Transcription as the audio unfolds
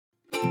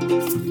Over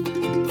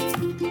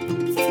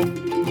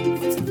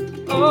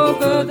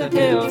the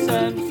hills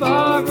and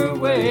far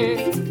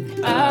away,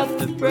 at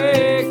the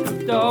break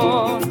of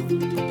dawn,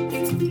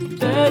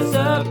 there's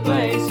a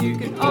place you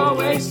can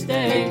always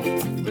stay,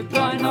 with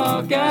Blind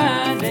Hog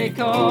and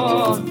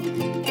Acorn.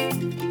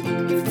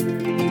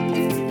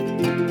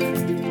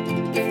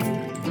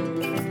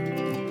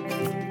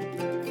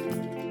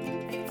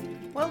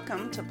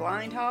 Welcome to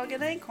Blind Hog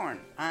and Acorn.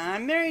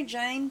 I'm Mary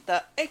Jane,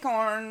 the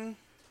Acorn.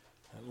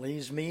 That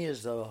leaves me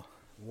as the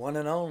one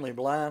and only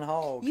Blind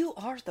Hog. You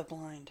are the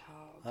Blind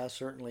Hog. I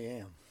certainly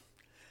am.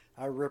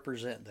 I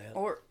represent that.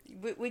 Or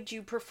would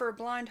you prefer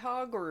Blind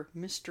Hog or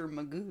Mr.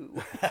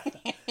 Magoo?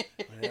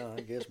 Well,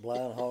 I guess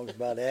Blind Hog's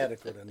about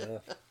adequate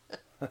enough.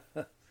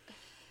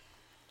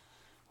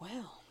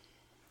 Well,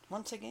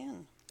 once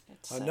again,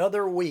 it's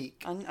Another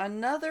week.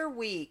 Another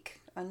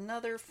week.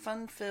 Another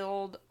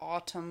fun-filled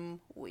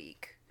autumn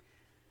week.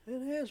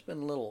 It has been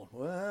a little,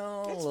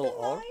 It's a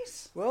little been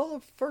nice.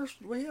 Well,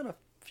 we had a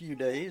few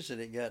days that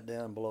it got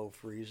down below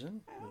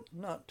freezing. But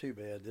not too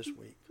bad this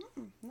week.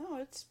 No,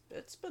 it's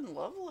been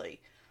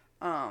lovely.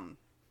 The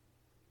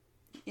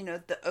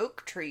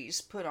oak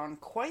trees put on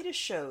quite a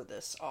show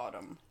this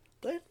autumn.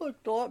 They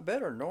looked a lot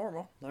better than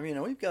normal. I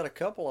mean, we've got a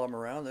couple of them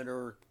around that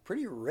are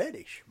pretty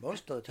reddish.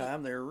 Most of the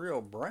time, they're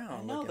real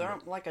brown. No, they're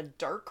like a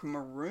dark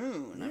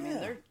maroon. Yeah. I mean,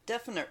 they're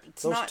definite.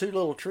 Those two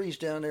little trees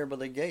down there by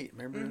the gate,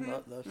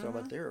 remember?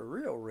 But they're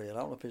real red. I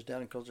don't know if it's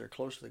down because they're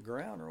close to the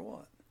ground or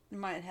what. They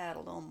might have had a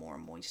little more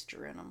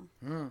moisture in them.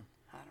 I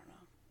don't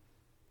know.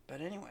 But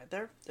anyway,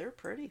 they're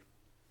pretty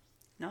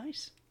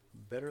nice.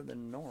 Better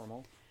than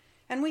normal.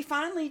 And we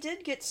finally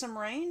did get some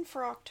rain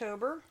for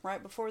October,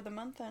 right before the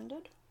month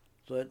ended.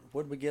 So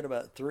what did we get,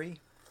 about 3?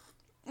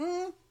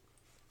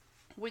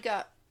 We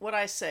got,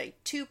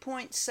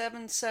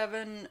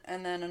 2.77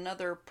 and then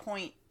another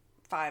 0.59.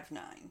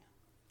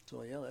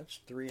 So yeah, that's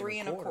 3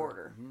 and a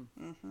quarter.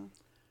 Mm-hmm.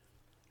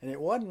 And it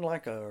wasn't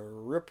like a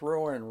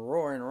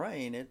roaring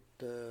rain. It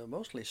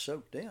mostly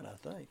soaked in, I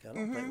think. I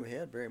don't think we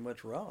had very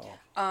much runoff.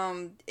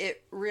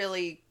 It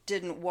really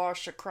didn't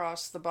wash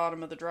across the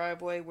bottom of the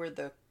driveway where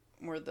the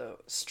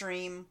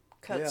stream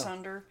cuts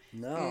under.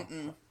 No,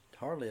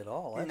 hardly at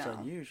all. That's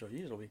unusual.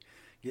 Usually we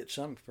get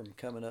some from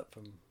coming up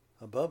from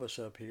above us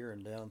up here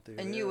and down through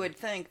And there. you would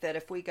think that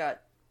if we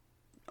got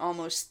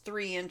almost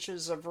 3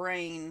 inches of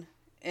rain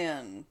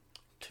in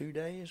 2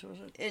 days, was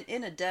it?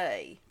 in a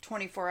day,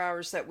 24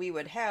 hours, that we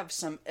would have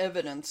some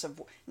evidence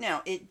of...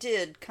 Now, it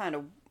did kind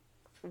of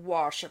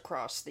wash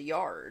across the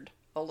yard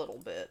a little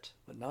bit.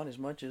 But not as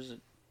much as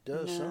it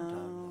does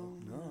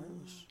sometimes. No,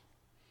 it was...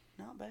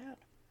 Not bad.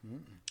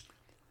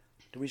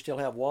 Do we still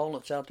have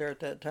walnuts out there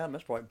at that time?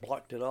 That's probably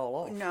blocked it all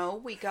off. No,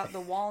 we got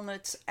the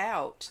walnuts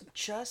out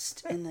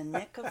just in the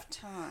nick of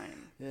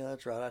time. Yeah,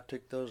 that's right. I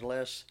took those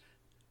last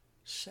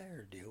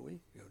Saturday a week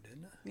ago,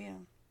 didn't I? Yeah.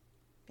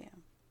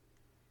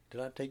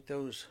 Did I take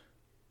those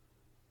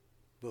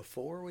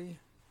before we...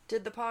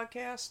 Did the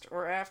podcast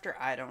or after?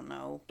 I don't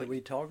know. Did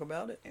we talk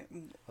about it?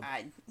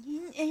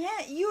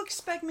 You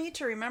expect me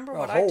to remember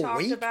what A I whole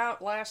talked week?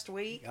 about last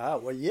week?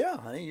 Well, yeah,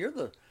 honey, you're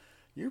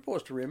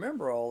supposed to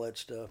remember all that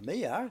stuff.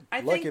 Me, I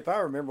lucky think- if I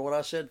remember what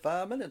I said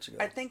 5 minutes ago.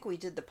 I think we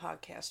did the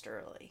podcast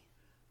early,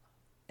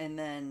 and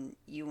then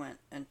you went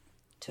and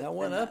took. I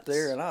went up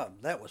there, and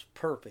that was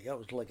perfect.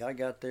 I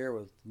got there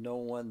with no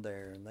one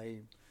there, and they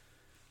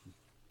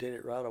did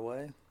it right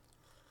away.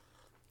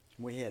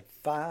 We had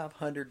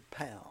 500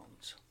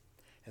 pounds,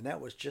 and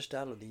that was just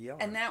out of the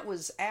yard. And that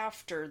was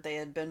after they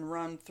had been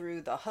run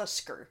through the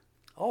husker.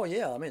 Oh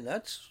yeah, I mean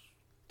that's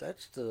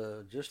just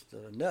the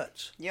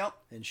nuts. Yep.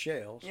 And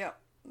shells. Yep.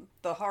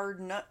 The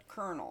hard nut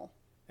kernel.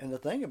 And the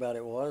thing about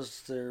it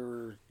was there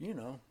were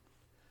an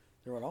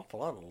awful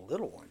lot of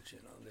little ones,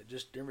 that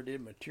just never did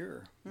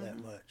mature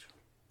that much.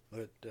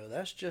 But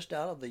that's just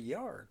out of the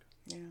yard.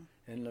 Yeah.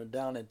 And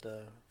down at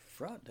the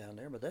front down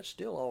there, but that's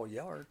still all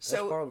yard. That's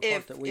So part of the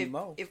part that we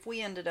mow. if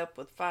we ended up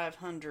with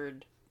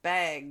 500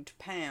 bagged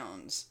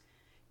pounds,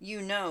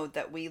 you know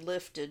that we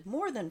lifted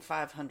more than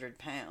 500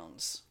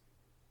 pounds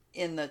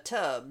in the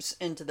tubs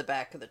into the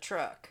back of the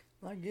truck.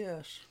 I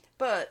guess.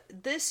 But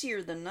this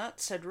year the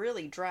nuts had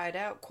really dried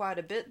out quite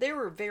a bit. There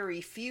were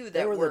very few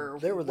that were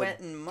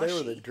wet and mushy. They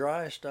were the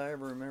driest I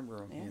ever remember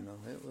them.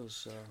 Yeah. It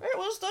was. It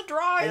was the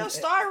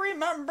driest I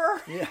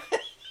remember. Yeah.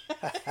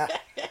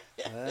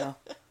 Well,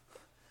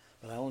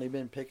 but I've only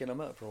been picking them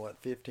up for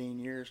 15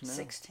 years now.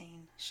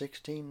 16.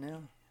 16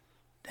 now.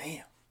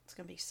 Damn. It's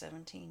gonna be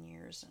 17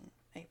 years in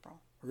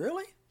April.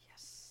 Really?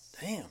 Yes.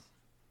 Damn.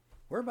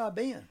 Where have I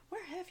been?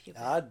 Where have you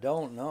been? I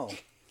don't know.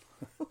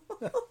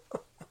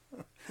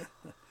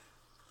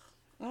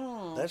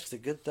 That's the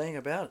good thing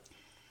about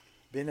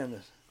being in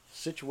the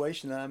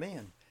situation that I'm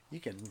in. You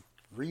can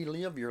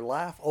relive your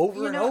life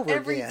over and over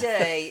every again.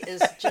 day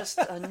is just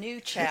a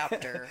new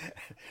chapter.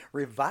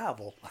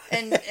 Revival.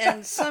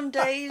 And some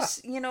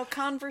days,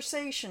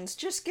 conversations.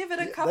 Just give it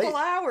a couple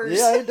hours.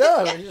 Yeah, it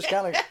does. It just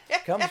kind of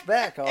comes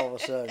back all of a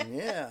sudden.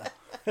 Yeah.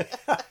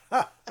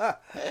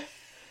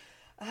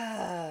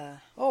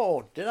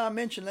 Oh, did I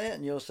mention that?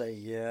 And you'll say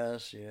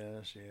yes,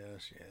 yes,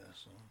 yes,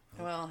 yes.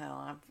 Well,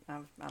 hell,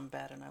 I'm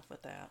bad enough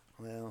with that.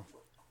 Well.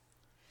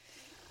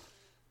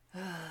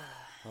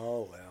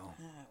 Oh well.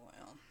 Oh,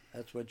 well.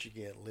 That's what you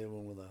get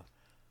living with a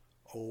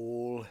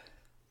old.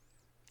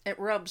 It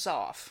rubs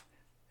off.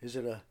 Is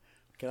it a?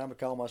 Can I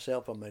call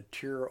myself a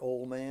mature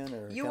old man,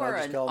 or You can are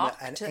I just call me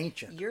an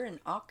ancient? You're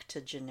an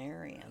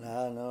octogenarian.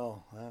 I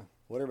know.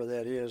 Whatever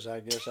that is,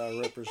 I guess I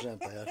represent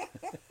that.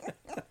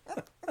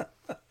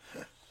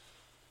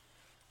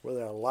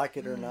 Whether I like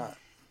it or not.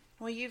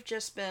 Well, you've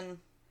just been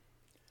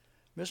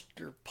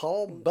Mr.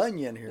 Paul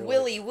Bunyan here.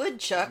 Willie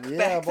Woodchuck Yeah,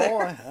 back there.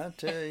 boy, I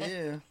tell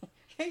you.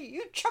 Hey,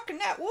 you chucking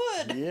that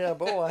wood. Yeah,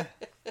 boy.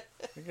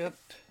 I got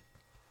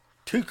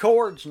 2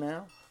 chords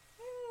now.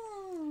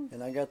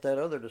 And I got that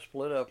other to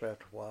split up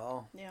after a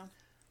while. Yeah.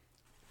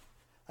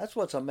 That's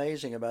what's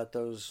amazing about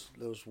those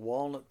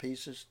walnut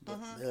pieces that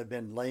have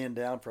been laying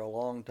down for a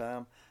long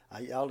time.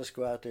 I'll just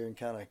go out there and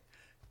kind of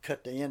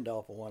cut the end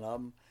off of one of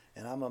them,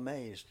 and I'm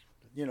amazed.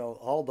 You know,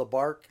 all the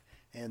bark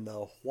and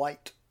the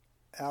white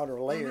outer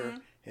layer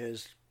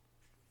is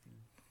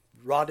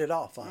rotted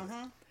off on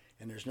it.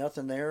 And there's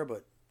nothing there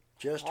but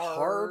just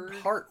hard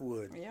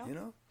heartwood, Yeah. you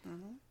know?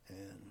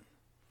 And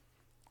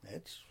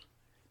it'd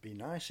be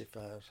nice if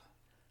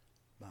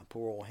my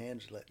poor old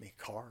hands let me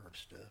carve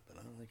stuff, but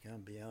I don't think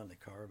I'm beyond the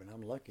carving.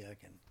 I'm lucky I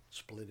can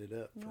split it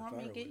up You for want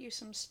me to firewood. get you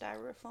some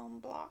styrofoam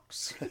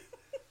blocks?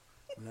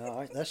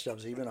 No, that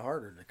stuff's even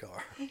harder to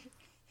carve. You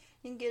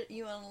can get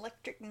you an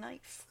electric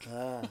knife.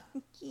 I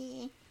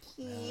Key,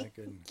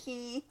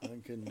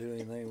 couldn't do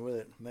anything with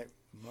it.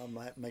 I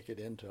might make it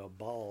into a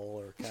ball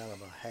or kind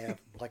of a half,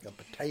 like a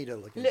potato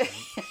looking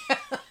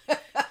thing.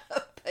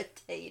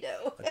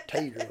 Potato. A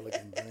tater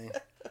looking thing.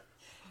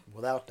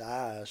 Without the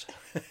eyes.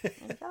 You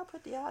gotta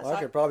put the eyes. Well, I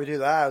could probably do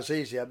the eyes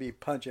easy. I'd be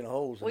punching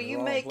holes in Well, the you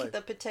wrong make place.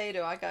 the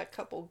potato. I got a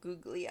couple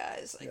googly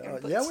eyes. I can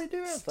put Yeah, we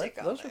do. stick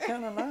on Those are there.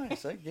 kind of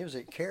nice. That gives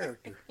it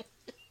character.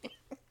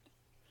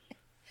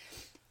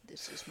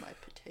 This is my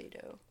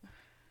potato.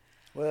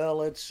 Well,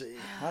 let's see.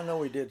 I know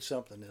we did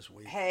something this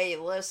week. Hey,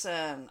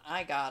 listen,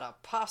 I got a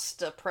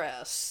pasta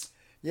press.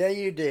 Yeah,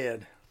 you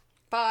did.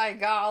 By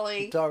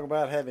golly, You talk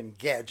about having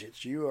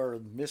gadgets. You are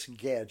Miss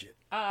Gadget.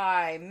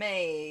 I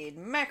made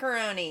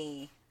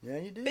macaroni. Yeah,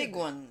 you did. Big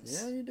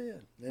ones. Yeah, you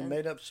did. They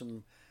made up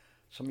some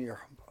of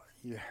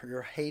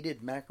your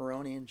hated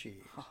macaroni and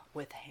cheese. Oh,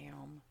 with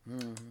ham.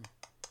 I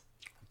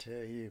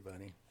tell you,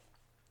 buddy.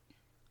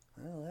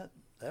 Well,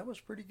 that was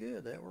pretty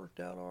good. That worked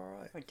out all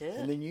right. We did.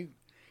 And then you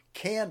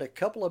canned a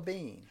couple of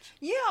beans.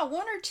 Yeah, 1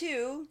 or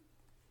 2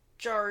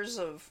 jars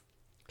of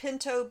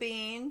pinto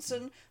beans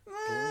and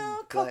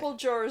a couple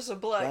jars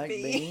of black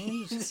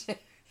beans.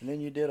 And then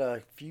you did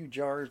a few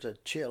jars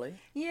of chili.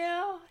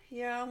 Yeah,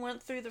 I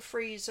went through the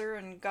freezer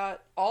and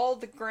got all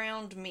the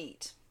ground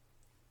meat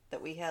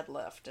that we had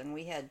left. And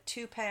we had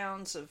 2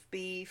 pounds of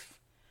beef,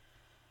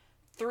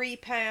 3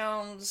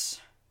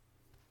 pounds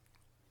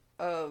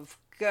of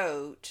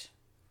goat,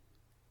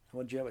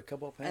 Would you have a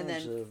couple of pounds and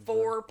then of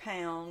 4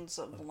 pounds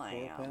of 4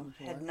 lamb. pounds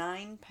of Had lamb?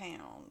 9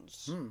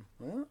 pounds.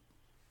 Well,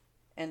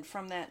 And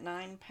from that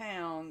 9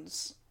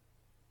 pounds,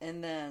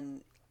 and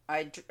then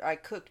I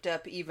cooked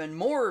up even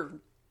more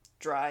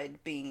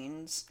dried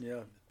beans.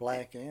 yeah,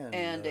 black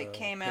and It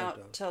came out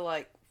pinto. to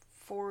like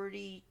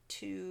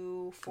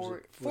 42, Was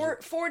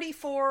it-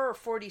 44 or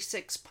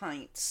 46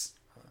 pints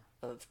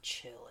of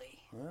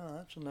chili. Well,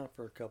 that's enough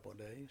for a couple of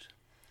days.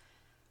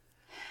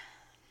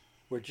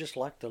 We're just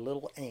like the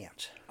little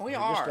ants. We We're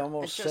are. just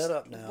almost It's just set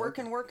up now.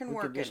 working. We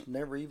could just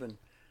never even,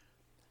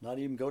 not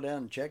even go down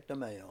and check the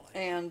mail.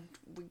 And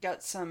we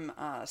got some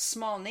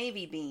small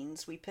navy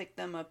beans. We picked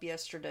them up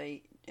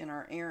yesterday in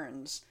our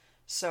errands.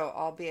 So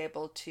I'll be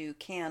able to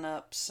can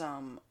up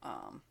some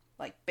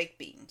like baked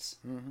beans.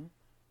 Mm-hmm.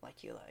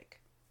 Like you like.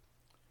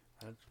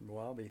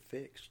 Well, I'll be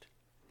fixed.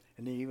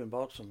 And then you even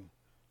bought some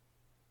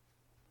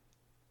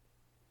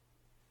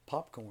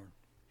popcorn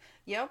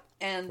Yep.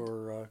 And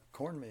for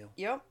cornmeal.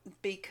 yep,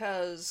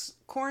 because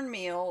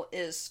cornmeal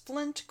is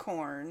flint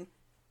corn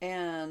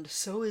and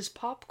so is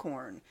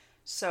popcorn.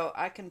 So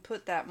I can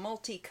put that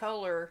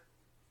multicolor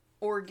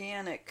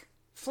organic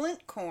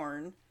flint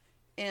corn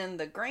in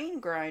the grain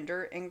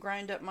grinder and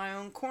grind up my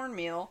own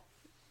cornmeal.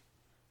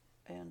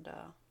 And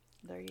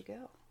there you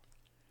go.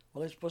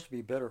 Well, it's supposed to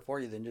be better for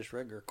you than just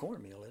regular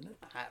cornmeal, isn't it?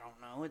 I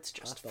don't know. It's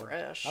just I thought-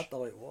 fresh. I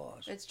thought it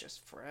was. It's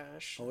just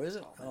fresh. Oh, is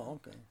it? That's all Oh,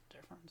 the okay.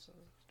 difference is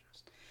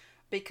just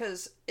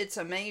because it's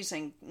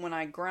amazing when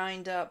I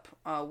grind up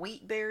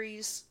wheat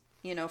berries,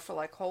 you know, for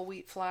like whole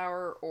wheat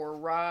flour or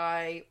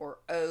rye or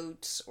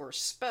oats or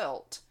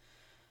spelt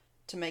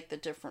to make the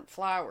different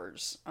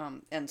flours,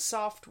 and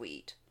soft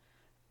wheat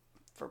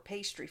for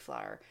pastry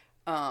flour.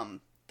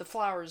 The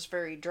flour is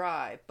very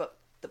dry, but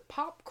the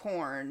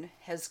popcorn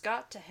has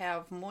got to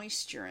have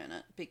moisture in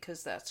it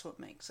because that's what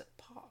makes it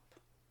pop.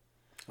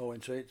 Oh,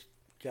 and so it's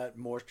got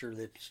moisture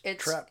that's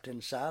It's- trapped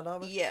inside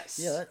of it? Yes.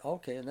 Yeah,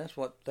 okay, and that's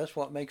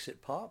what makes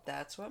it pop?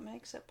 That's what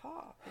makes it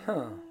pop.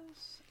 Huh.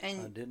 Yes.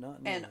 And I did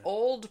not know and that.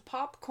 old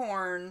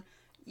popcorn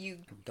you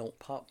Don't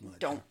pop much.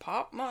 don't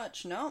pop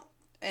much, no.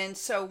 And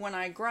so when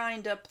I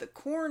grind up the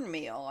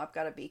cornmeal, I've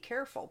got to be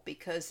careful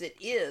because it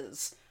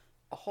is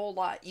a whole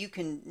lot. You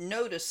can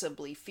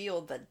noticeably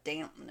feel the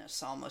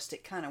dampness almost.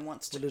 It kind of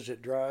wants to. Well, does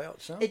it dry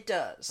out some? It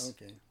does.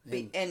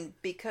 Okay. And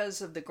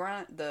because of the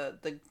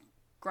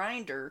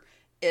grinder,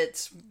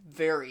 it's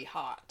very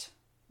hot,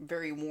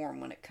 very warm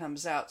when it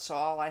comes out. So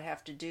all I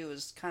have to do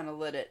is kind of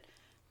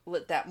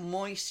let that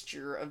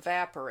moisture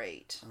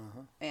evaporate.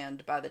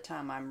 And by the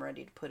time I'm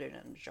ready to put it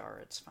in a jar,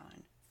 it's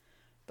fine.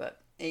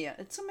 But yeah,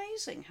 it's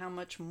amazing how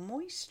much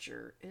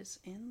moisture is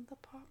in the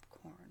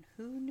popcorn.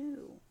 Who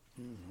knew?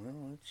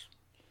 Well,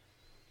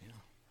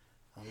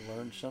 I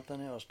learned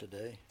something else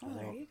today. Oh,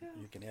 there you go.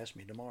 You can ask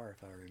me tomorrow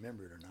if I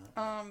remember it or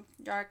not.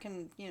 I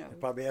can, You'll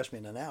probably ask me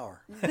in an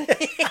hour.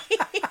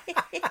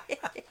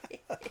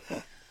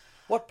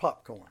 What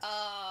popcorn?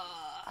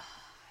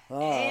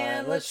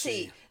 And let's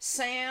see.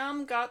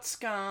 Sam got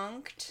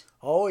skunked.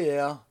 Oh,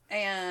 yeah.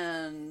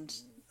 And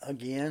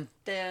Again.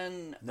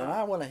 then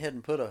I went ahead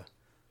and put a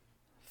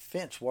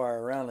fence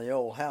wire around the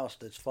old house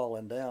that's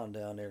falling down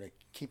there to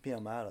keep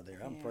him out of there.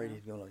 I'm afraid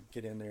he's going to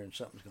get in there and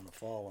something's going to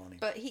fall on him.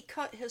 but he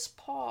cut his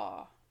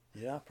paw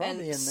Yeah, probably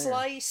and in there.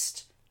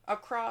 sliced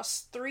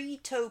across 3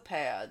 toe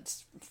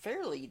pads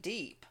fairly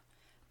deep,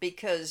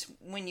 because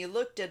when you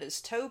looked at his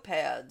toe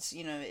pads,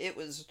 it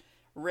was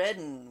red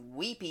and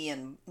weepy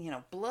and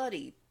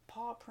bloody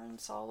paw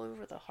prints all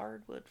over the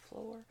hardwood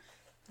floor.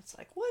 It's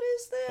like, what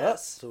is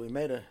this? So we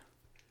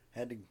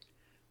had to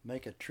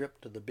make a trip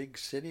to the big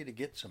city to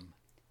get some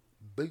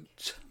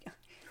boots.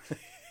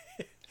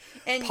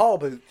 And Paw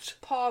boots.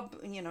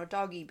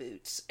 doggy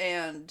boots.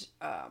 And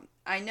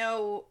I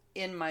know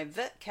in my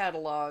vet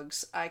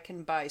catalogs, I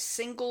can buy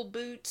single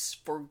boots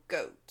for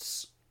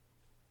goats.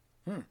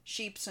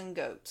 Sheeps and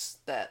goats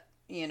that,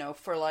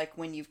 for like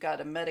when you've got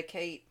to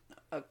medicate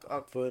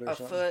a foot or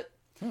something. foot,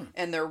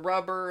 and they're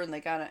rubber and they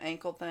got an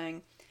ankle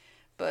thing.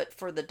 But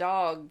for the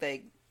dog,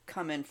 they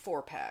come in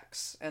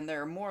 4-packs, and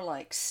they're more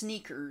like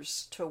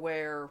sneakers to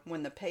wear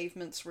when the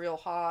pavement's real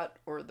hot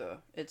or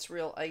it's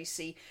real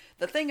icy.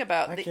 The thing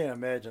about I can't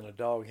imagine a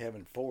dog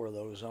having 4 of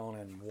those on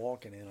and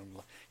walking in them.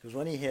 Because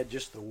when he had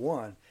just the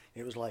one,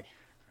 it was like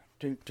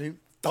toot toot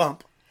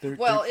thump. Toot,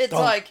 well, toot, it's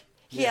thump. like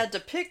he had to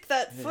pick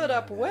that foot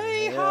up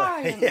way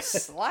high and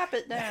slap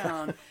it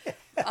down.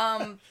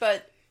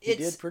 But he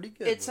did pretty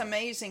good. It's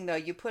amazing though.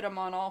 You put them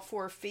on all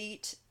 4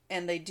 feet,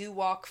 and they do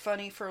walk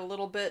funny for a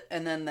little bit,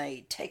 and then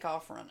they take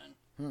off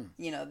running.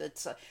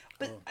 That's.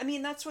 I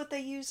mean, that's what they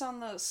use on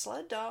the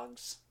sled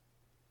dogs.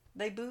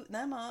 They boot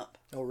them up.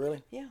 Oh,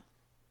 really? Yeah.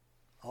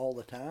 All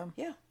the time?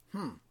 Yeah.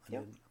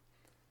 Yep.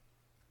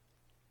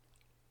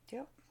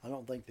 Yep. I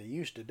don't think they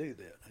used to do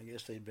that. I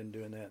guess they've been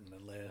doing that in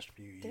the last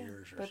few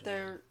years or but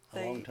something.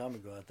 A long time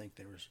ago, I think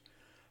there was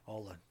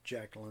all the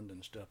Jack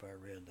London stuff I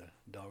read. The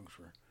dogs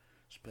were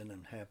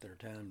spending half their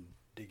time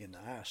digging the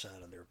ice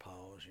out of their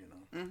paws,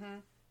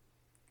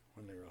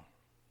 when they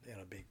were in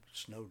a big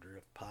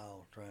snowdrift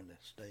pile trying to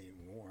stay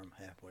warm,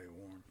 halfway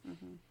warm.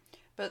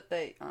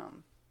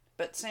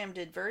 But Sam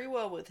did very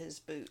well with his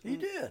boot. He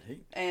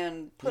did.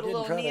 And put a didn't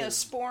little try to-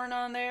 Neosporin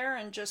on there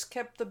and just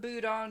kept the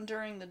boot on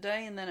during the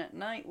day, and then at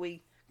night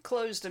we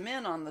closed him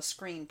in on the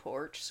screen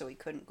porch so he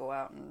couldn't go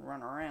out and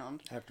run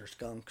around. After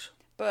skunks.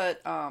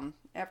 But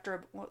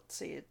after,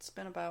 it's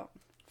been about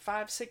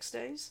 5-6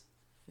 days.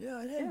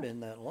 Yeah, it hadn't been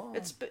that long.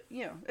 It's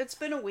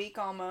been a week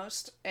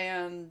almost,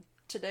 and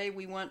today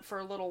we went for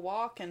a little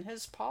walk, and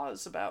his paw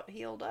is about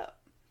healed up.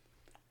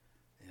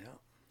 Yeah.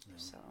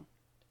 So,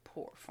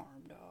 poor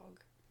farm dog.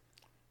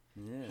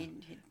 Yeah.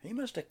 He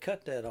must have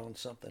cut that on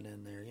something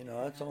in there.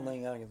 That's the only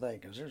thing I can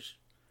think. Because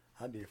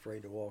I'd be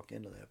afraid to walk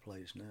into that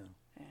place now.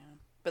 Yeah.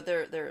 But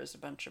there is a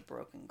bunch of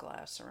broken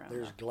glass around.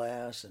 There's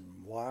glass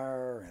and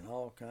wire and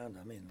all kinds.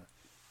 I mean,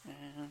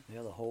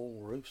 the whole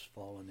roof's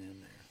falling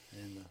in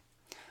there. And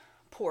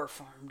poor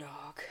farm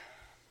dog.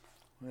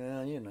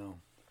 well,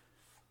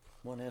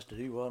 one has to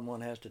do what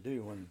one has to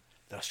do when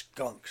the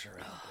skunks are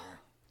out there.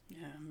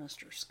 Yeah,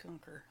 Mr.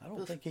 Skunker. I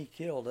don't think he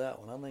killed that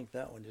one. I think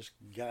that one just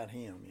got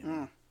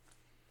him.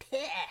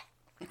 Yeah.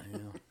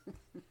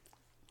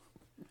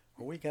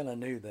 Well, we kind of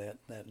knew that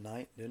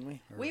night, didn't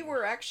we? We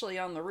were actually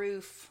on the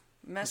roof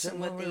messing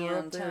with the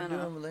antenna.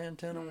 Doing with the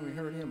antenna, we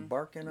heard him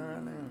barking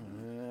around there.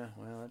 Yeah,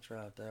 well, that's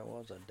right. That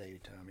was a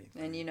daytime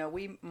thing. And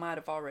we might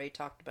have already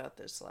talked about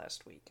this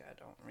last week. I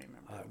don't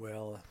remember.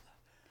 Well,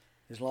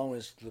 as long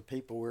as the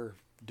people we're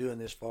doing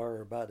this for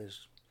are about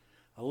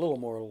a little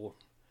more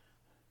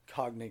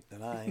cognate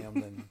than I am,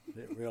 then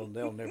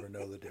they'll never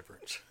know the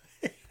difference.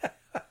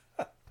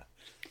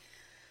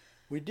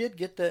 We did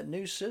get that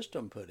new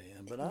system put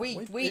in, but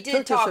we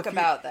did talk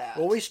about that.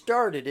 Well, we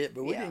started it,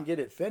 but we didn't get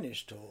it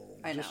finished till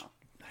just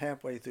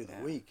halfway through the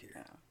week here.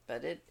 Yeah.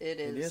 But it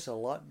is. It is a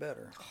lot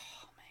better.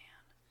 Oh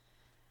man,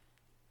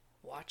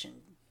 watching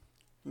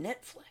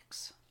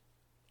Netflix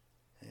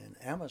and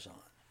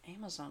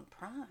Amazon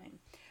Prime.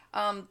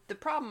 The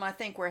problem I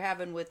think we're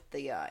having with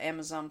the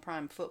Amazon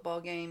Prime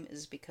football game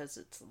is because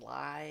it's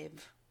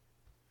live.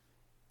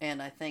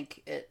 and I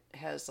think it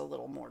has a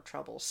little more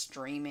trouble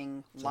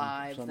streaming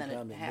live than it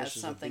sometimes it has misses a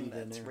something beat in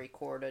that's there.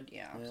 recorded.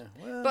 Yeah. Yeah,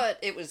 well, But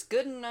it was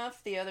good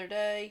enough the other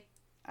day.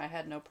 I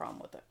had no problem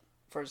with it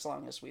for as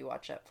long as we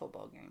watch that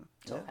football game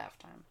till Yeah.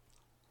 halftime.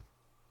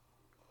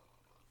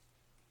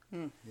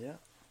 yeah,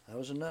 that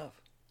was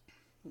enough.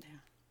 Yeah.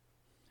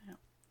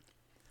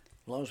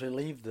 As long as we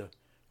leave the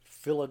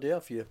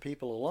Philadelphia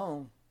people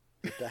alone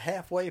at the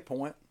halfway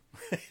point.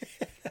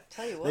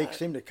 Tell you They what.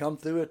 seem to come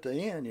through at the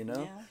end, you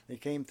know. Yeah. They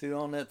came through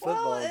on that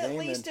football Well, at game.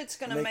 least and, it's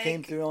going to and make. they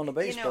came through on the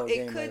baseball it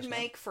game could last night.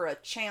 make for a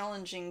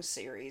challenging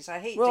series. I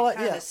hate Well, to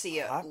kind of yeah, see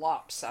it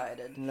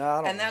lopsided. No, I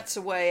don't And that's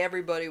the way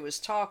everybody was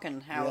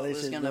talking how yeah, it they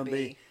was said going it's to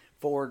gonna be.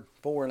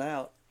 four and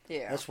out.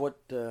 Yeah. That's what.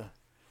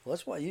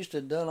 That's what used to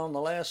have done on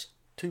the last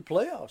two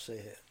playoffs they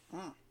had.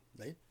 Mm.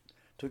 They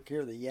took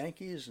care of the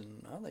Yankees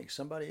and I think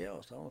somebody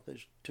else. I don't know if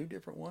there's two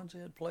different ones they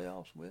had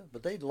playoffs with,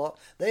 but they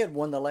had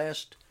won the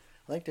last.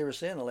 I think they were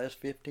saying the last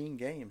 15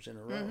 games in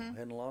a row.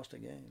 Hadn't lost a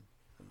game.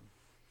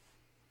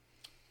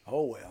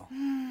 Oh well.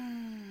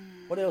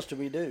 What else do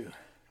we do?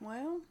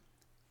 Well,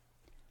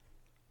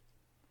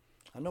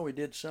 I know we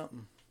did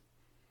something.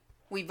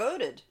 we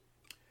voted.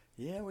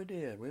 Yeah, we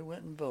did. We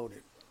went and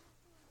voted.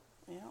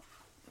 Yeah.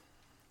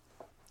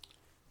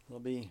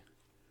 There'll be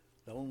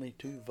the only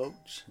 2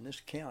 votes in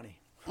this county.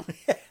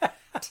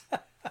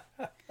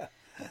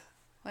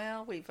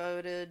 Well, we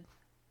voted,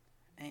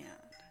 and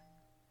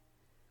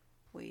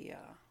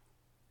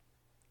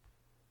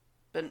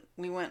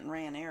we went and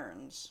ran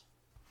errands,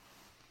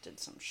 did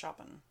some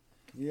shopping.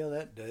 Yeah,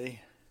 that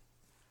day.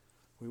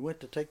 We went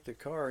to take the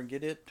car and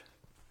get it.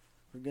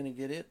 We're going to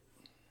get it.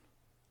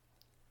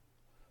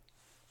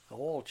 The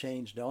oil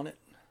changed on it.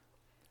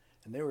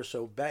 And they were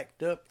so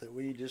backed up that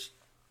we just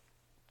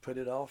put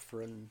it off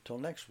for until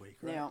next week,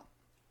 right? Yeah,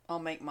 I'll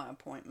make my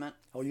appointment.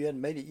 Oh, you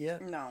hadn't made it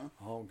yet? No,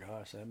 Oh,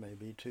 gosh, that may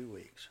be 2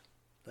 weeks.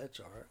 That's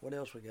all right. What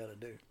else we got to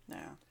do? no.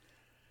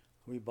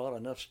 We bought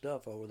enough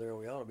stuff over there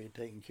we ought to be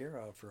taken care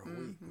of for a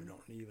week. We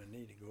don't even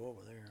need to go over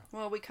there.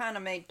 Well, we kind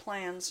of made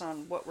plans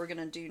on what we're going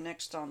to do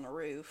next on the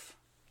roof.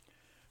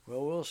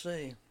 Well, we'll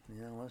see.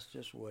 Yeah, let's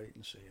just wait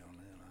and see on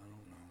that. I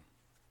don't know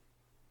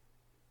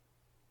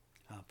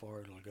how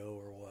far it'll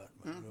go or what,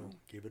 but we'll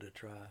give it a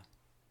try.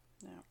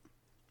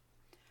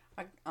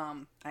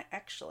 I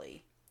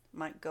actually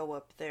might go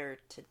up there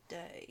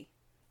today,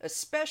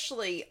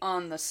 especially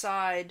on the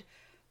side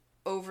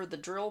over the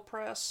drill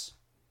press.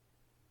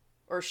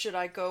 Or should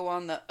I go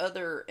on the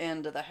other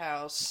end of the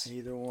house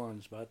Either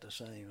one's about the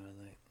same,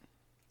 I think.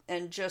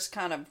 and just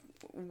kind of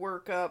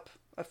work up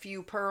a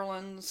few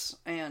purlins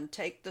and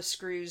take the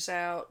screws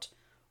out,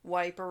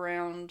 wipe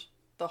around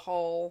the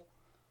hole,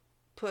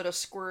 put a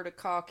squirt of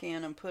caulk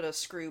in, and put a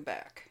screw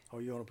back? Oh,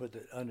 you want to put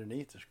that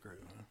underneath the screw,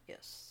 huh?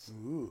 Yes.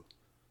 Ooh,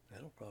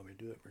 that'll probably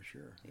do it for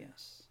sure.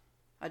 Yes.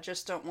 I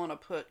just don't want to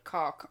put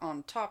caulk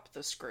on top of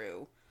the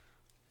screw,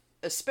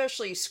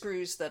 especially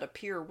screws that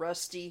appear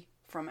rusty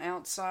from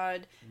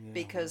outside,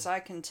 because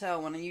I can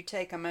tell when you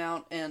take them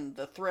out and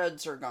the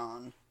threads are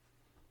gone,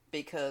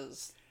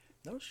 because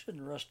Those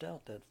shouldn't rust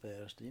out that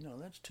fast. You know,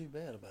 that's too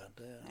bad about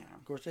that. Yeah.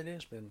 Of course, it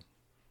has been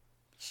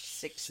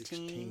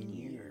 16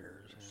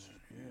 years.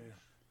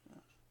 Yeah.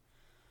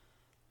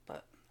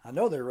 But I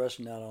know they're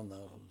rusting out on the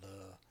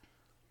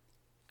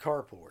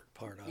carport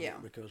part of Yeah.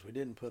 it because we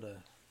didn't put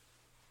a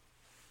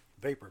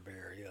vapor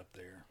barrier up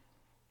there.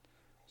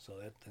 So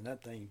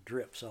that thing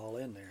drips all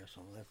in there.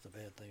 So that's the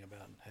bad thing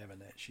about having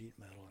that sheet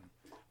metal.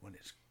 And when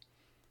it's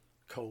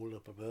cold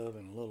up above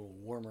and a little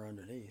warmer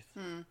underneath,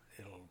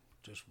 it'll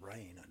just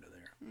rain under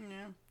there.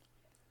 yeah,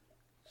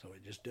 So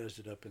it just does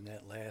it up in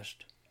that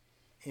last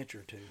inch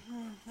or two.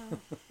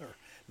 Or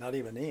not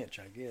even an inch,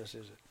 I guess,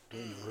 is it?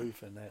 Between the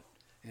roof and that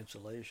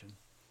insulation.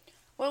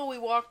 well, we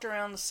walked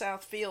around the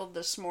south field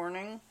this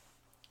morning,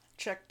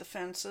 checked the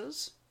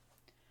fences,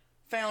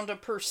 found a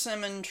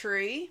persimmon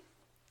tree.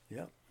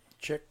 Yep.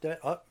 Check that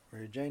up.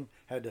 Mary Jane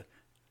had to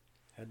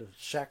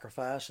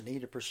sacrifice and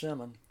eat a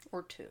persimmon.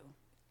 Or two,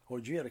 Well,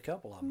 you had a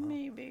couple of them,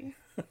 maybe.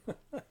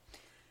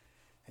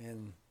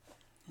 And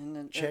And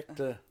then check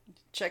the.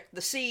 checked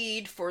the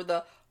seed for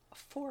the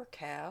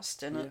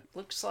forecast, and Yeah. it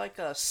looks like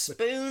a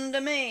spoon to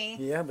me.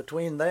 Yeah,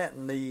 between that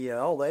and the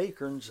all the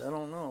acorns, I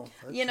don't know.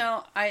 You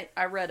know, I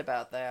read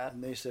about that.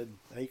 And they said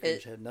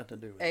acorns had nothing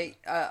to do with A it.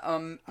 I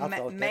thought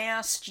that-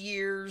 massed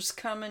years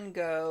come and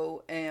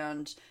go,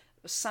 and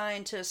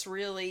scientists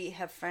really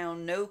have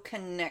found no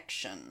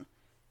connection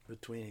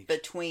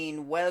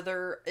between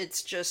weather.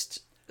 It's just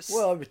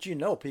Well, but you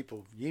know,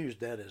 people use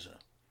that as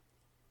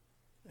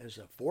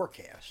a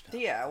forecast.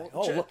 Yeah,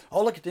 Oh,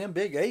 look at them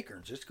big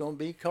acorns. It's going to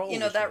be cold. you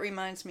know, this that week.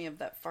 reminds me of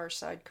that Far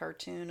Side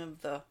cartoon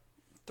of the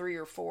 3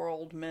 or 4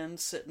 old men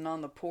sitting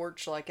on the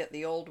porch like at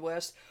the Old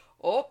West.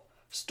 Oh,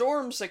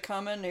 storms a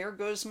coming. Here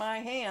goes my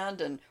hand.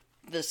 And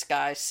this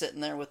guy's sitting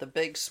there with a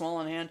big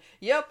swollen hand.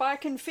 Yep, I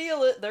can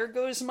feel it. There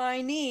goes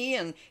my knee.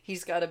 And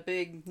he's got a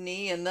big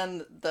knee. And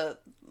then the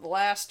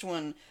last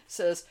one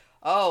says,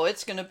 oh,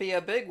 it's going to be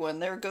a big one.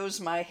 There goes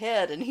my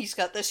head. And he's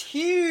got this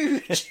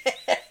huge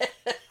head.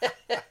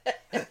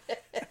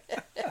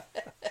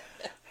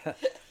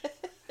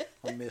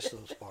 miss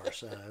those far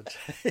sides.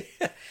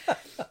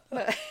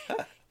 But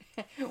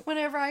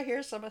whenever I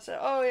hear someone say,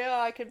 "Oh yeah,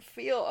 I can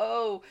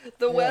feel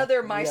the Yeah,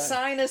 weather, my yeah.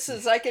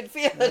 sinuses, I can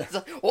feel it," it's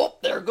like, oh,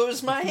 there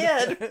goes my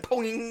head.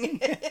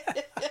 Boing.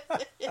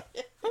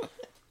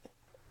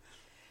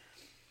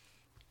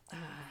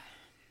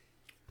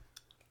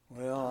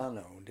 Well, I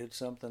know. Did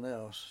something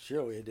else.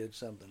 Surely it did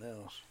something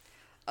else.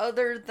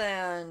 Other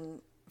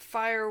than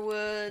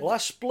firewood. Well, I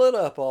split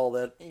up all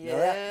that. Yeah, Now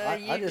that-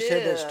 I you just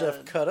had that stuff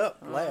did. cut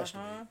up last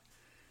Uh-huh. week.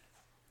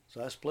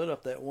 So I split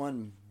up that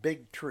one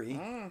big tree.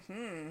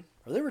 Mm-hmm.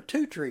 Or there were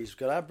two trees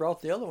because I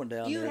brought the other one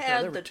down You there.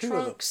 had there were the two of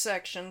them. trunk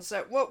sections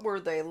that, what were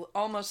they?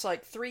 Almost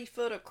like 3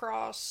 foot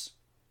across,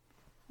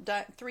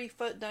 3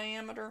 foot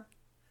diameter.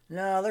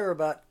 No, they were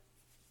about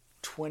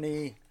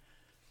 20,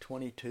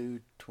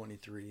 22,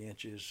 23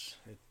 inches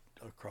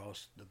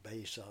across the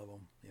base of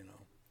them, you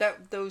know.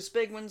 Those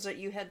big ones that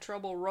you had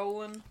trouble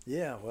rolling.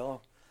 Yeah,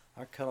 well,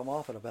 I cut them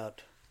off at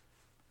about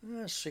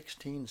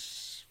 15,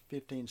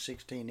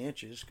 16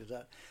 inches because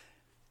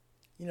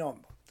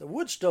the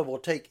wood stove will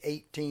take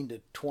 18 to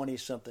 20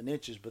 something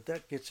inches, but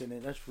that gets in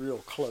it. That's real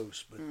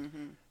close, but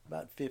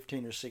about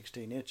 15 or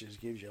 16 inches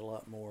gives you a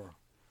lot more.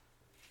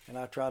 And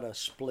I try to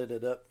split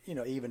it up,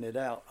 even it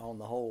out on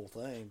the whole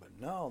thing.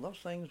 But no, those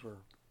things were,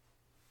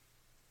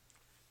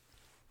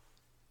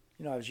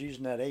 I was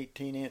using that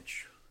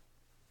 18-inch.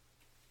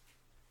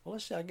 Well,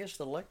 let's see, I guess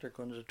the electric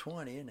one's a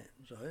 20, isn't it?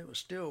 So it was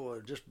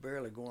still just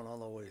barely going all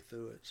the way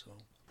through it. So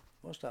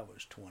most of it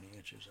was 20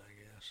 inches, I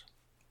guess.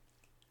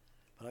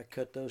 But I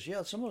cut those.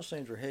 Yeah, some of those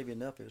things were heavy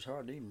enough. It was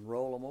hard to even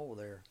roll them over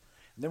there.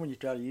 And then when you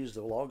try to use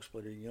the log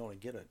splitter, you only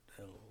get a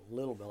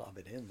little bit of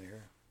it in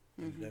there.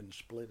 And it doesn't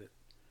split it.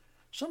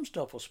 Some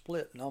stuff will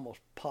split and almost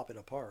pop it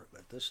apart,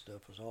 but this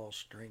stuff was all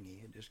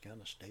stringy. It just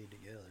kind of stayed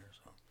together.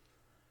 So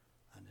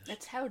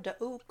That's how the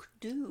oak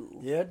do.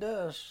 Yeah, it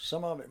does.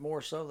 Some of it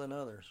more so than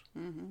others.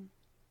 Mm-hmm.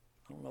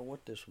 I don't know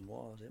what this one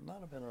was. It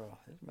might have been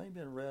it may have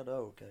been red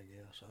oak, I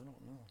guess. I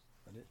don't know.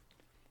 But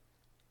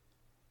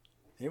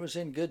it was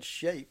in good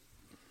shape.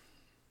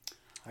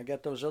 I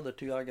got those other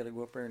two I got to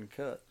go up there and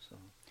cut. So.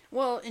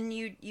 Well, and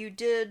you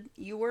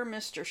were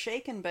Mr.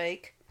 Shake and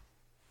Bake.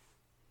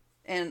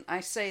 And I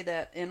say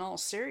that in all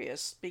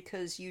seriousness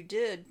because you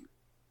did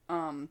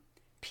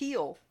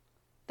peel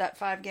that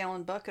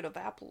 5-gallon bucket of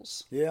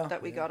apples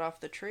that we got off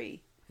the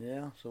tree.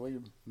 Yeah, so we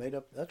made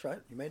up, that's right,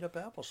 you made up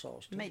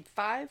applesauce too. Made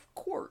 5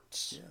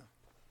 quarts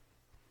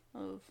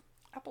of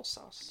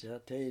applesauce. Yeah, I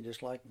tell you,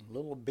 just like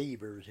little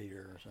beavers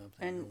here or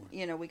something.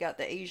 And, we got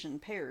the Asian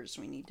pears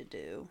we need to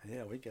do.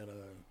 Yeah, we got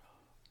a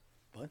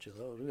bunch of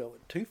those. We got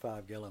 2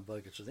 5-gallon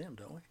buckets of them,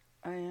 don't we?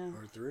 Oh, yeah.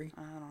 Or 3?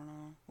 I don't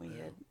know.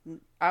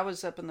 I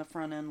was up in the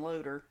front end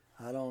loader.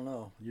 I don't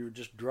know. You were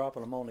just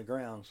dropping them on the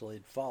ground so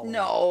they'd fall.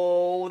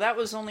 No, that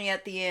was only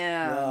at the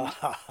end.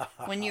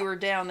 When you were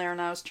down there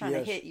and I was trying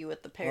to hit you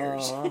with the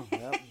pears.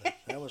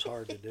 That was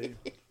hard to do.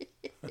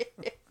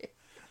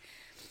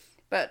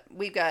 But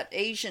we've got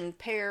Asian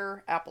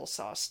pear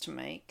applesauce to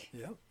make.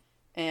 Yep.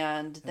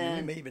 And then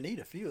we may even eat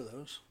a few of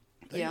those.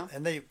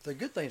 And the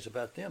good things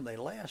about them, they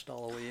last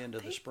all the way into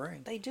the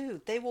spring. They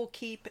do. They will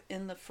keep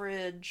in the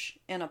fridge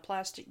in a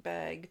plastic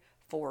bag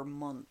for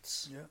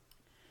months. Yeah.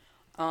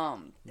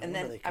 And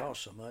then they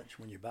cost so much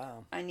when you buy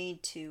them. I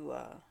need to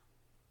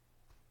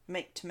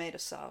make tomato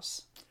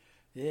sauce.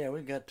 Yeah,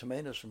 we've got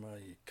tomatoes from a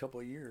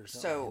couple of years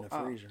in the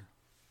freezer.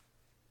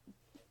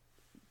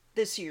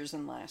 This year's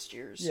and last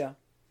year's. Yeah.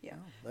 Yeah.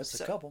 Oh, that's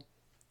a couple.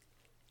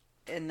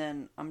 And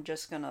then I'm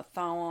just going to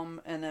thaw them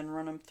and then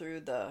run them through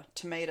the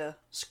tomato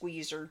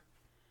squeezer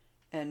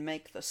and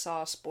make the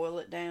sauce, boil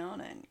it down,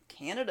 and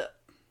can it up.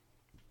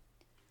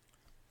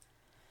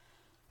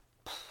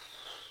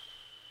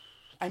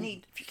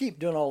 If you keep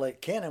doing all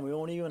that canning, we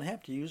won't even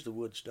have to use the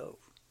wood stove.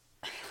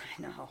 I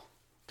know.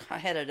 I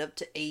had it up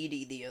to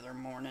 80 the other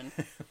morning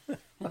in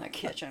the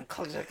kitchen.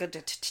 The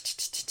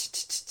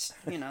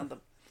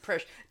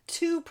pressure,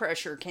 2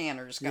 pressure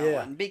canners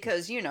going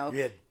because you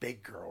had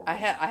big girl. I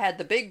had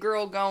the big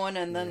girl going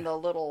and then the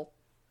little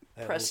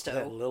Presto.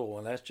 That little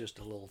one, that's just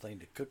a little thing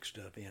to cook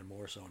stuff in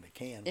more so in a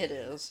can. It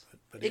is.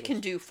 But it can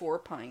do 4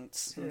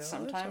 pints, and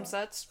sometimes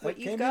that's what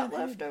you've got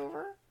left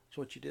over. That's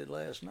what you did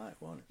last night,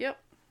 wasn't it? Yep.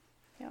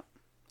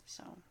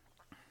 So,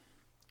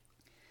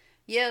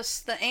 yes,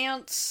 the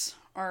ants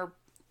are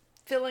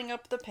filling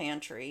up the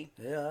pantry.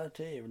 Yeah, I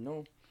tell you,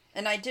 no.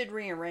 And I did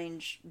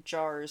rearrange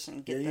jars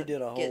and get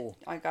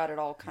I got it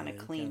all kind of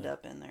cleaned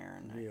up in there.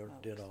 And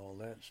did all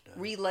that stuff.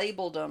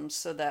 Relabeled them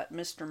so that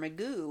Mr.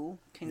 Magoo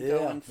can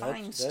go and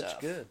find stuff. That's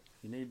good.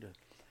 You need to,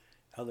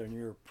 other than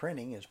your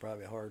printing, it's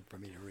probably hard for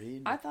me to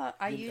read. I thought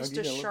I used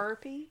a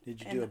Sharpie. Did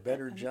you do a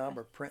better job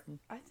of printing?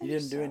 I think you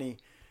didn't do any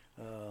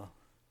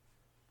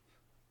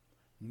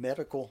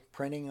medical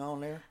printing on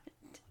there?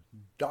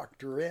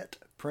 Doctorate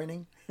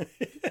printing?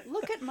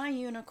 Look at my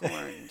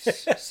unicorns.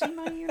 See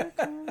my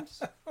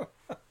unicorns?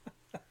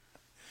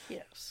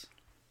 Yes.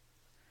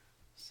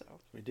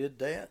 So we did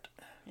that.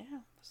 Yeah.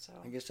 So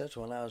I guess that's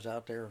when I was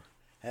out there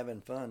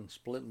having fun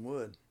splitting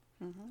wood.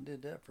 I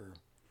did that for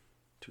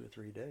 2 or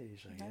 3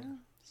 days, I guess.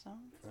 So.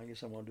 I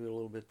guess I'm gonna do a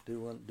little bit.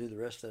 Do the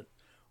rest of that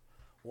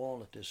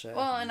walnut this afternoon.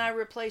 Well, and I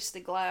replaced the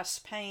glass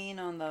pane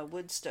on the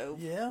wood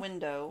stove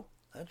window.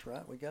 That's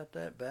right. We got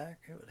that back.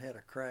 It had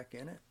a crack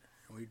in it.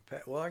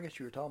 Well, I guess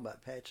you were talking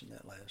about patching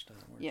that last time.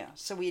 Yeah,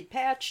 so we'd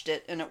patched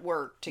it and it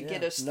worked to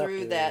get us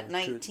through that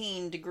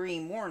 19-degree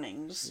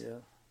mornings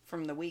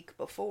from the week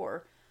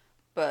before.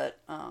 But,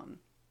 and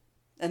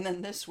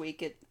then this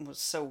week it was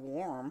so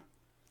warm.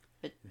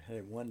 You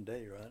had one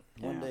day, right?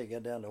 One day it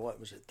got down to, what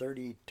was it,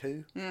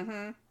 32?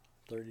 Mm-hmm.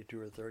 32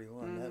 or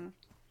 31.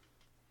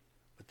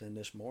 But then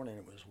this morning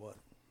it was, what,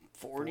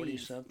 40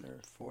 something?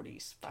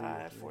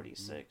 45,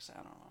 46, I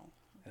don't know.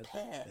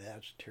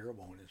 That's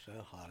terrible when it's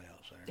that hot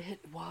outside.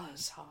 It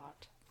was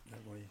hot.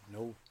 That way,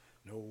 no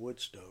wood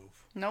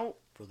stove.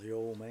 Nope. For the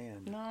old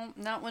man. No,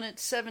 not when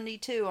it's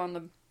 72 on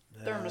the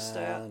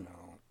thermostat.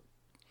 No.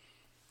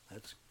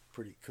 That's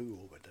pretty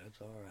cool, but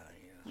that's all right.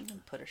 You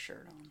can put a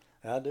shirt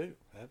on. I do.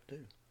 Have to.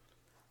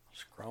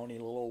 Scrawny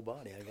little old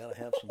body. I gotta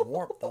have some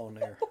warmth on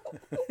there.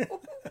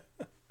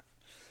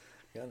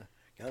 Gotta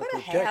put a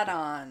hat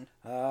on.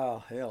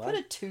 Oh hell! Put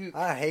a toque.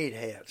 I hate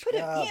hats.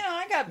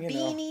 I got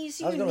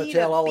beanies. I was going to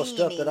tell all the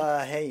stuff that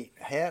I hate: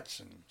 hats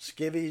and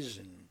skivvies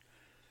and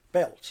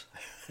belts.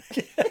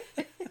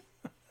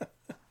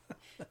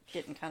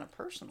 Getting kind of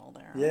personal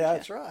there. Yeah,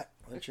 that's right.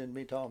 I shouldn't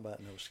be talking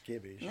about no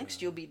skivvies.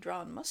 Next, you'll be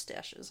drawing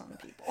mustaches on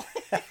people.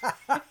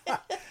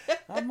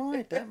 I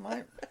might. That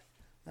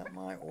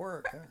might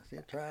work.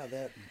 I'll try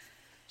that and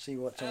see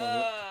what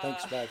someone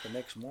thinks about the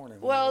next morning.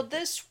 Well,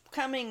 this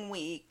coming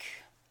week,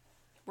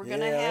 we're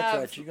going to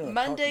have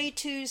Monday,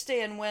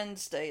 Tuesday, and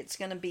Wednesday. It's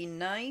going to be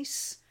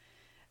nice.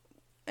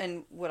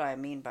 And what I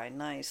mean by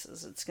nice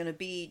is it's going to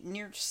be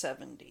near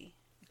 70.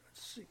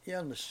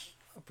 Yeah, in the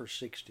upper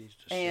 60s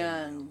to 70.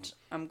 And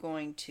I'm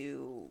going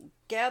to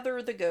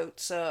gather the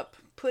goats up,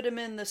 put them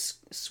in the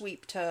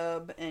sweep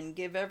tub, and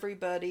give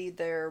everybody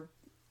their...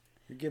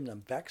 You're giving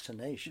them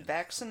vaccination.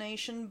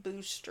 Vaccination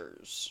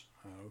boosters.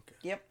 Oh, okay.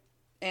 Yep.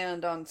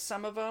 And on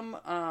some of them,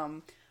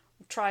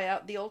 try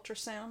out the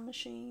ultrasound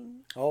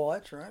machine. Oh,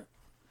 that's right.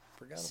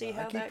 See about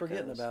it. How I keep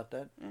forgetting goes. about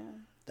that. Yeah.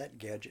 That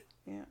gadget.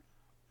 Yeah.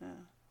 Yeah.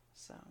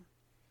 So,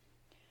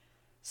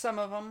 some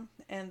of them,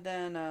 and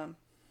then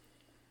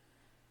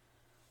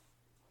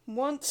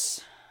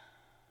once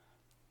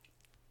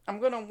I'm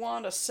going to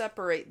want to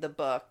separate the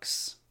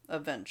bucks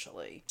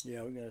eventually.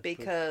 Yeah, we're gonna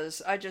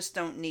because I just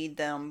don't need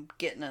them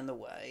getting in the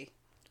way.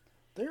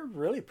 They're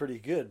really pretty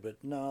good,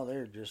 but no,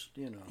 they're just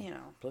you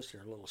know. Plus,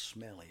 they're a little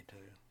smelly too.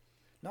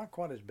 Not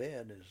quite as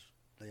bad as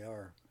they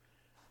are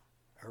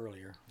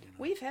earlier.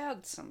 We've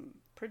had some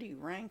pretty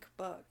rank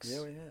bucks.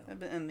 Yeah, we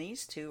have. And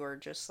these two are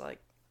just like,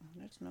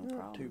 there's no problem.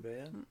 Not too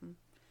bad.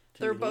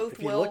 They're both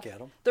if you look at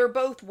them. They're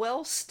both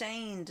well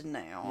stained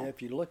now. Yeah,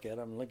 if you look at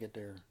them, look at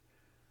their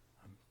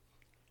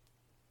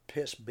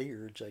piss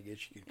beards, I guess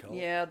you could call it.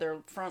 Yeah, their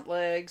front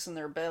legs and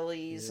their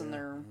bellies and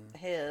their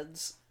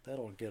heads.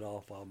 That'll get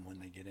off of them when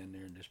they get in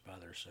there and just by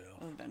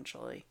themselves.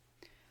 Eventually.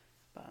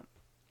 But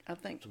I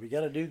think... So we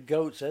got to do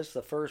goats. That's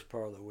the first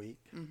part of the week.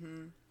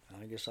 Mm-hmm.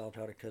 I guess I'll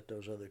try to cut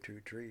those other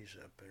 2 trees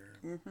up there.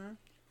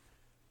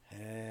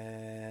 Mm-hmm.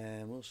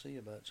 And we'll see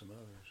about some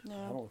others. Yeah. I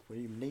don't know if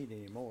we even need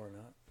any more or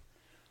not.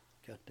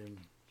 Got that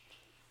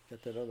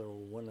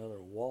one other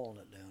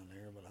walnut down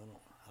there, but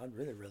I'd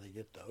really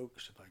get the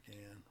oaks if I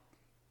can.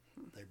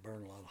 They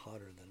burn a lot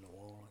hotter than the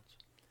walnuts.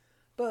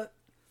 But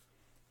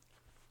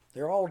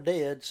they're all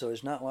dead, so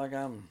it's not like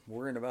I'm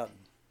worrying about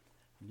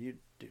I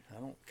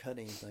don't cut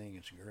anything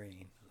that's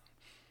green.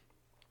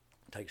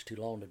 It takes too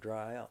long to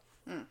dry out.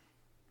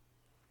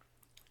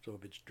 So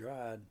if it's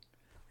dried,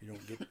 you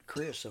don't get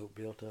creosote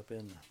built up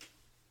in the...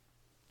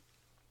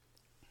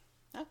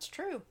 That's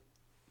true.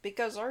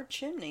 Because our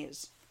chimney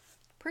is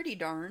pretty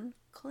darn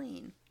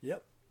clean.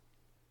 Yep.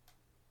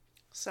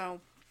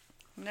 So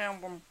now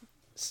we'll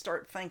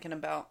start thinking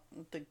about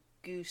the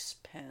goose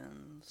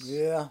pens.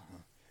 Yeah.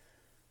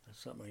 That's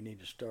something we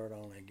need to start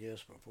on, I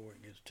guess, before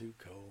it gets too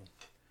cold.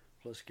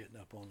 Plus getting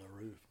up on the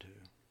roof, too.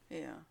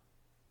 Yeah.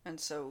 And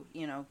so,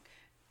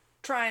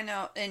 trying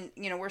out, and,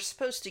 we're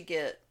supposed to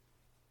get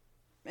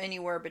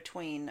anywhere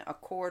between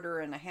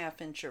 1/4 and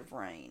 1/2 inch of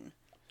rain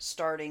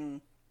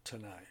starting...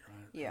 Tonight,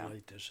 right? Yeah.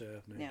 Late this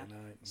afternoon,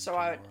 tonight. So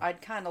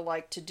I'd kind of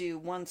like to do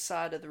one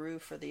side of the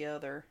roof or the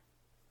other.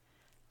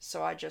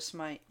 So I just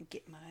might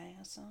get my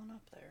ass on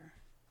up there.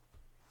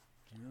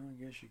 Well,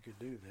 I guess you could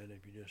do that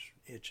if you're just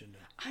itching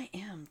I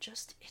am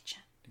just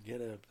itching. to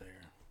get up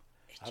there.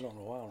 Itching. I don't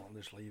know why I don't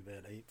just leave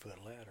that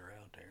 8-foot ladder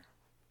out there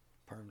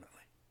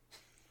permanently.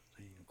 So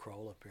you can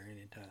crawl up here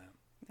anytime.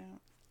 Yeah.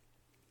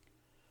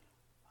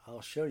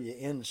 I'll show you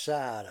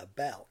inside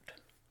about,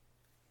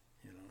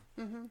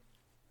 Mm-hmm.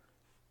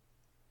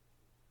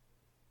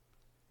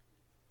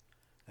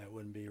 That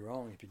wouldn't be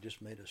wrong if you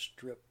just made a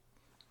strip,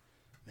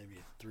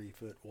 maybe 3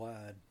 foot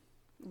wide.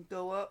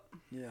 Go up?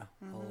 Yeah,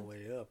 all the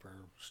way up or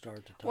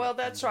start the top. Well,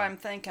 that's what I'm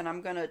thinking.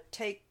 I'm going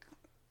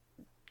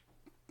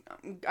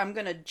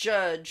to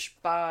judge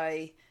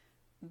by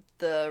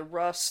the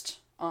rust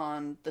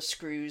on the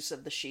screws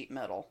of the sheet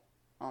metal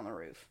on the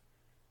roof.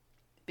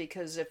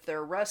 because if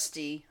they're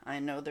rusty, I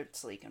know that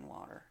it's leaking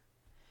water.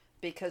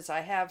 Because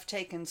I have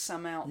taken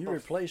some out. You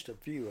replaced a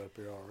few up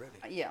here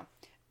already. Yeah.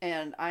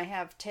 And I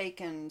have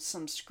taken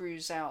some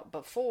screws out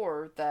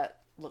before that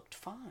looked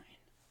fine.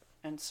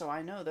 And so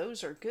I know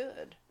those are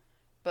good.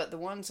 But the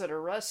ones that are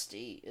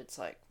rusty, it's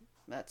like,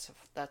 that's a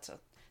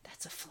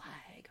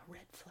flag, a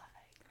red flag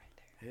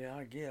right there. Yeah,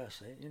 I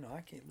guess.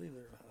 I can't believe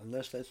it.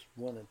 Unless that's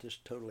one that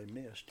just totally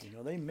missed.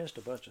 They missed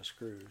a bunch of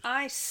screws.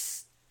 I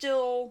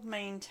still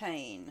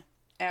maintain,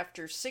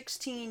 after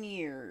 16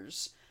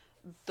 years,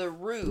 the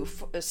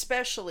roof,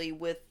 especially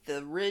with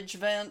the ridge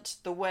vent,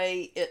 the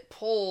way it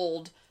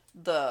pulled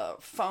the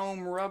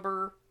foam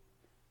rubber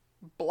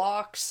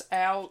blocks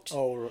out.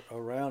 Oh,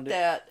 around it?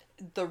 That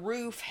the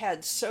roof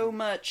had so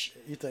much...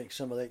 You think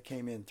some of that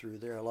came in through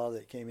there? A lot of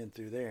that came in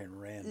through there and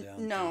ran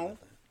down. No.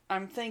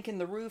 I'm thinking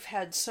the roof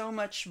had so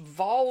much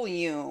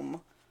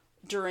volume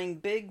during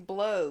big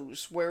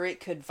blows where it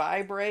could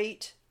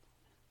vibrate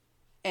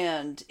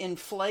and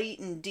inflate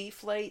and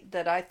deflate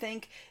that I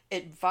think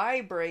it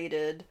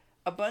vibrated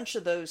a bunch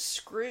of those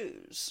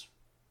screws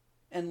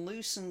and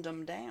loosened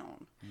them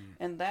down.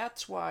 And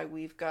that's why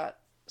we've got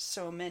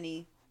so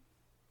many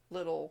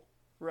little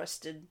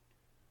rusted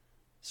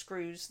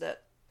screws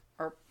that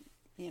are,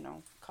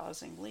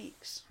 causing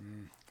leaks.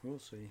 We'll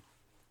see.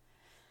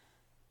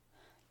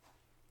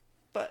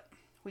 But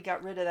we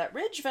got rid of that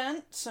ridge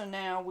vent, so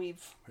now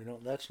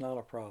That's not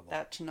a problem.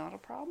 That's not a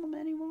problem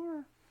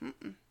anymore.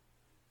 Mm-mm.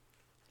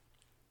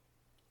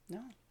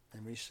 No.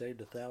 And we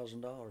saved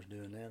 $1,000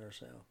 doing that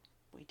ourselves.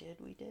 We did.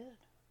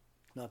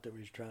 Not that we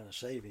was trying to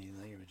save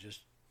anything. It was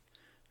just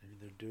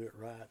either do it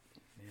right,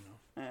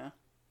 Yeah.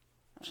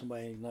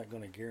 Somebody ain't not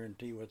going to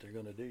guarantee what they're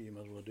going to do. You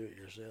might as well do it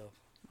yourself.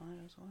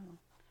 Might as well.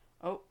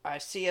 Oh, I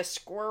see a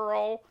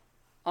squirrel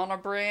on a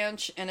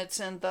branch, and it's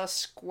in the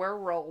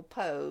squirrel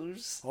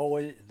pose.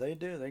 Oh, they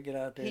do. They get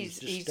out there and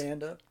just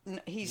stand up.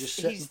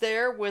 He's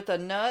there with a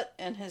nut,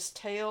 and his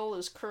tail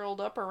is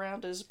curled up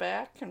around his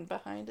back and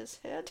behind his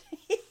head.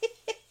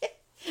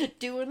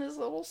 Doing his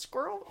little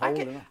squirrel.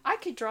 I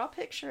could draw a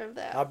picture of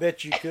that. I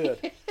bet you could.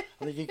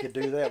 I think you could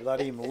do that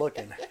without even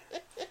looking.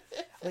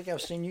 I think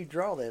I've seen you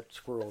draw that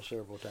squirrel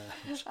several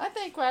times. I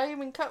think I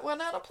even cut one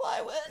out of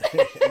plywood.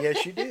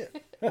 Yes, you did.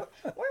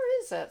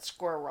 Where is that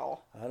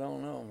squirrel? I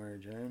don't know, Mary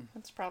Jane.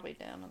 It's probably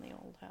down in the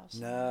old house.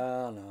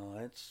 No,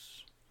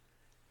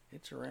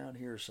 it's around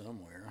here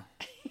somewhere.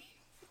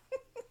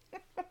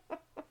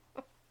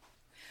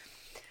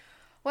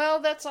 Well,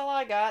 that's all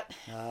I got.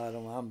 I'm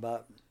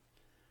about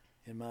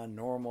in my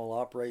normal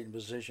operating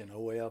position,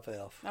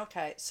 OFF.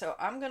 Okay, so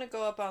I'm going to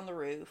go up on the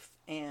roof,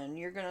 and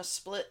you're going to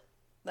split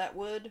that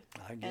wood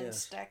and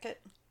stack it.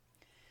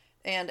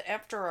 And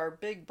after our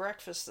big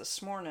breakfast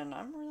this morning,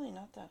 I'm really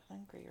not that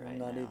hungry right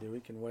now. Not either. We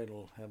can wait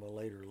till have a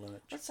later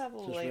lunch. Let's have a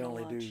little later lunch.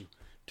 We only do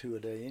 2 a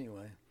day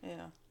anyway.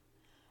 Yeah.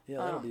 Yeah,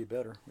 that'll be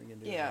better. We can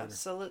do it later.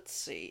 So let's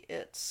see.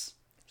 Is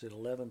it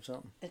 11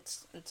 something?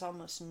 It's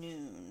almost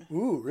noon.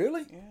 Ooh,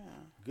 really?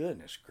 Yeah.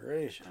 Goodness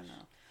gracious. I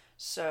know.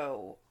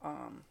 So,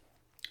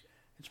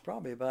 it's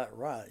probably about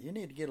right. You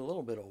need to get a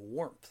little bit of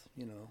warmth,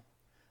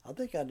 I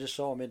think I just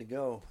saw a minute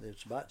ago.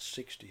 It's about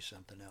 60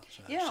 something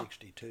outside. Yeah.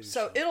 62.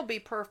 So it'll be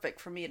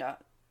perfect for me to.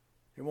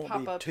 It won't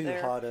be too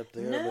hot up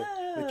there,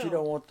 no. but you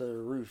don't want the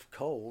roof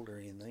cold or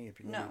anything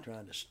if you're going to be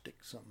trying to stick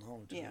something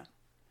on to it. Yeah.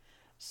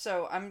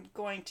 So I'm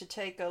going to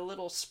take a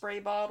little spray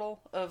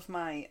bottle of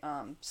my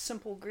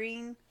Simple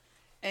Green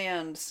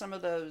and some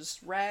of those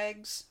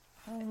rags.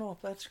 I don't know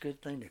if that's a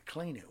good thing to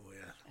clean it with.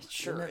 It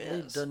sure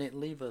is. Doesn't it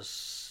leave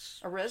us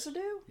a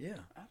residue? Yeah.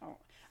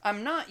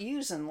 I'm not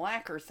using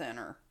lacquer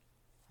thinner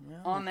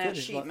on that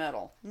sheet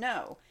metal.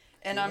 No.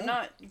 And I'm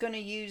not going to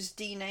use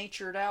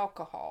denatured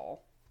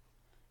alcohol.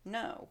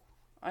 No.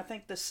 I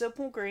think the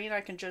Simple Green,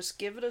 I can just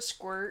give it a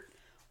squirt,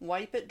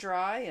 wipe it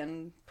dry,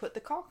 and put the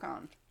caulk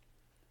on.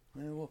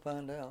 Well, we'll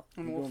find out.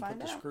 And we'll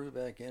find out. Put the screw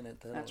back in it.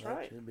 That's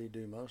right. That should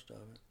do most of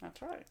it.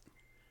 That's right.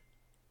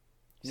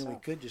 We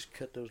could just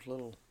cut those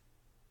little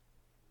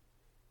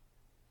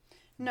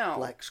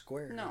black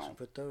squares and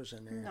put those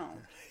in there. No.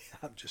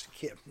 I'm just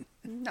kidding.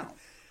 No.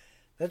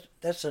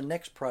 That's the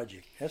next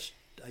project. That's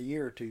a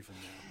year or 2 from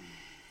now.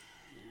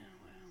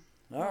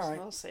 All right.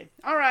 We'll see.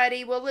 All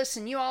righty. Well,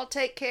 listen, you all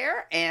take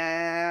care,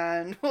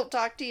 and we'll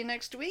talk to you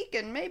next week,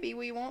 and maybe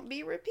we won't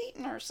be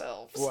repeating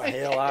ourselves. Well,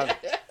 hell,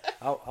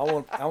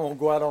 I won't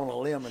go out on a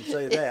limb and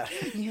say that.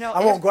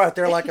 I won't go out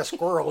there like a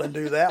squirrel and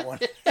do that one.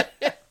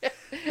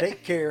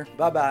 Take care.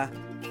 Bye-bye.